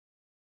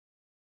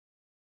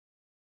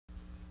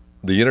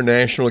The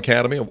International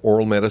Academy of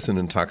Oral Medicine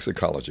and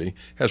Toxicology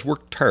has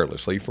worked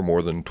tirelessly for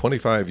more than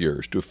 25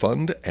 years to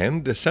fund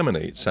and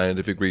disseminate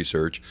scientific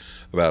research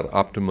about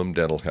optimum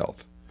dental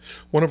health.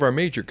 One of our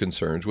major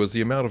concerns was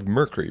the amount of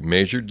mercury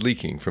measured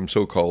leaking from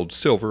so-called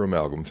silver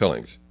amalgam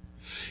fillings.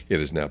 It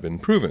has now been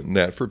proven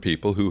that for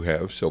people who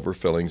have silver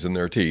fillings in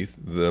their teeth,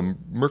 the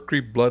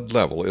mercury blood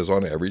level is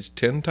on average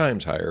 10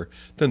 times higher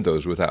than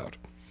those without.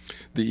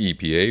 The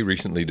EPA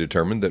recently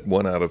determined that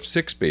 1 out of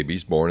 6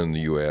 babies born in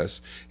the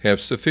U.S.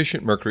 have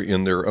sufficient mercury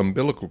in their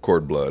umbilical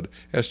cord blood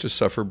as to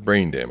suffer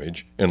brain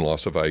damage and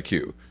loss of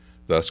IQ,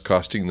 thus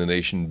costing the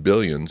nation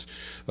billions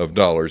of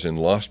dollars in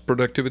lost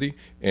productivity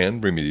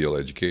and remedial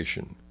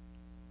education.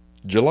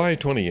 July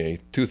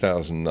 28,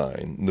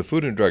 2009, the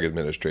Food and Drug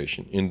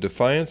Administration, in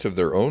defiance of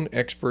their own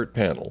expert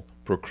panel,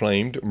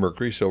 proclaimed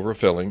mercury silver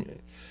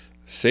filling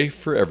safe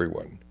for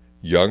everyone,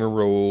 young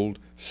or old,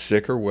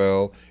 sick or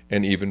well,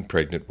 and even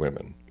pregnant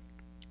women.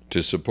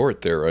 To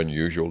support their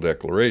unusual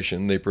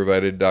declaration, they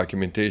provided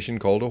documentation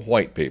called a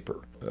white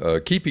paper.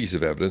 A key piece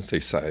of evidence they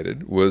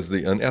cited was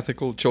the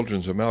unethical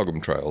children's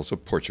amalgam trials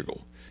of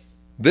Portugal.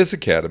 This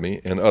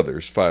academy and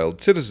others filed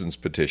citizens'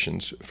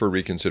 petitions for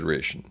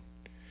reconsideration.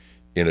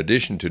 In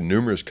addition to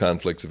numerous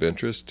conflicts of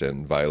interest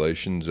and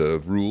violations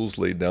of rules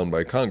laid down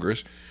by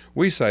Congress,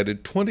 we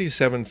cited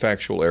 27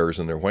 factual errors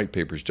in their white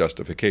paper's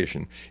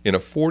justification in a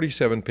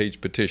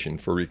 47-page petition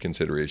for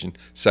reconsideration,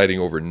 citing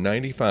over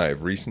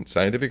 95 recent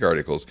scientific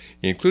articles,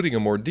 including a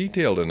more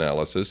detailed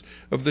analysis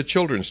of the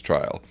children's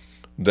trial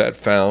that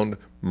found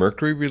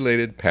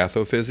mercury-related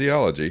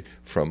pathophysiology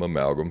from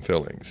amalgam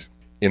fillings.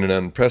 In an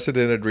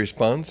unprecedented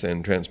response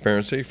and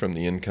transparency from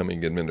the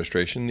incoming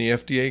administration, the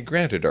FDA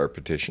granted our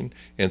petition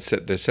and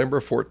set December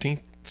 14th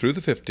through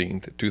the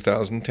 15th,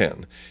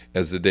 2010,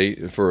 as the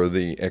date for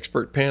the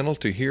expert panel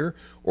to hear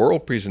oral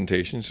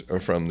presentations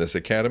from this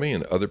academy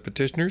and other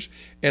petitioners,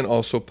 and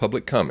also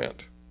public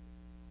comment.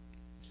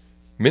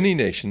 Many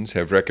nations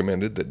have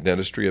recommended that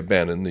dentistry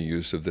abandon the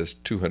use of this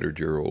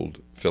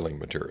 200-year-old filling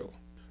material.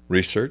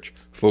 Research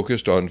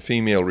focused on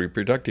female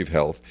reproductive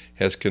health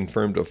has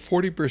confirmed a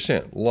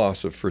 40%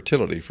 loss of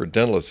fertility for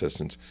dental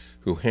assistants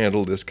who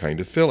handle this kind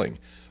of filling,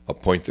 a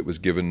point that was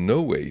given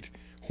no weight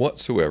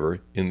whatsoever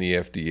in the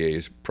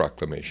FDA's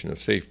proclamation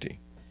of safety.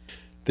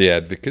 The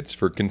advocates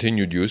for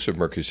continued use of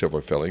mercury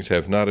silver fillings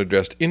have not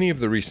addressed any of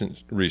the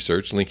recent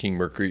research linking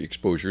mercury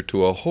exposure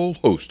to a whole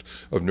host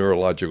of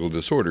neurological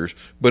disorders,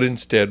 but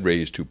instead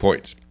raised 2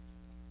 points.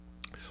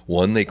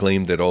 One, they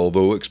claim that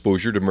although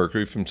exposure to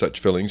mercury from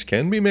such fillings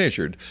can be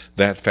measured,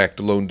 that fact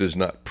alone does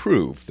not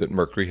prove that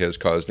mercury has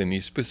caused any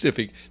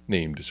specific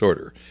named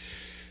disorder.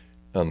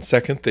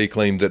 Second, they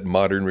claim that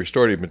modern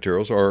restorative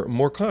materials are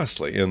more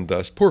costly, and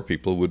thus poor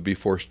people would be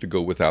forced to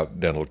go without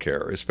dental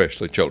care,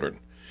 especially children.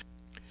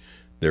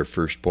 Their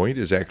first point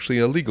is actually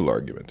a legal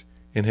argument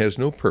and has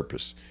no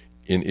purpose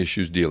in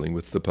issues dealing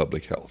with the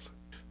public health.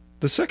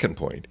 The second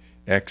point,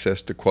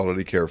 access to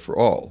quality care for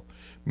all,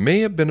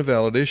 may have been a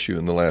valid issue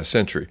in the last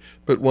century,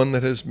 but one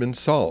that has been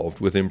solved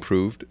with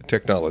improved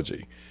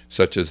technology,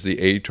 such as the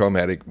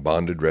atraumatic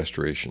bonded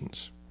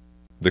restorations.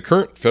 The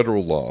current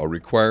federal law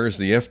requires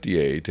the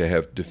FDA to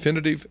have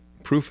definitive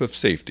proof of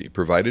safety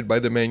provided by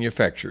the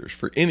manufacturers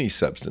for any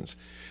substance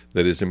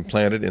that is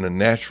implanted in a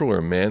natural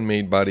or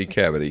man-made body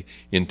cavity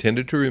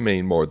intended to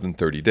remain more than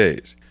 30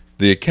 days.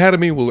 The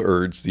Academy will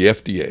urge the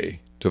FDA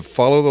to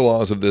follow the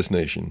laws of this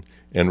nation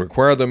and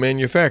require the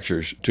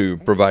manufacturers to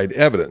provide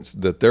evidence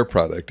that their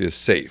product is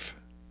safe.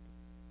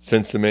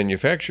 Since the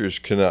manufacturers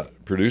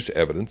cannot produce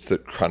evidence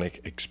that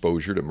chronic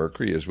exposure to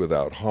mercury is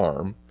without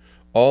harm,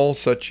 all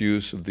such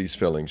use of these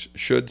fillings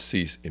should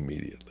cease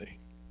immediately.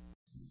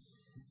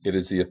 It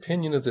is the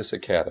opinion of this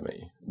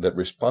Academy that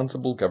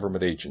responsible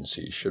government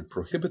agencies should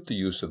prohibit the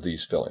use of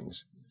these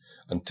fillings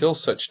until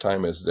such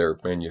time as their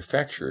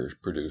manufacturers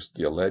produce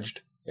the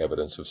alleged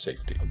evidence of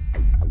safety.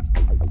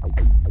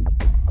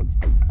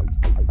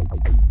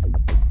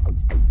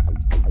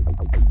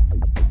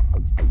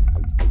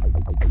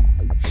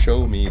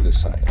 Show me the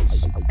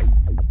science.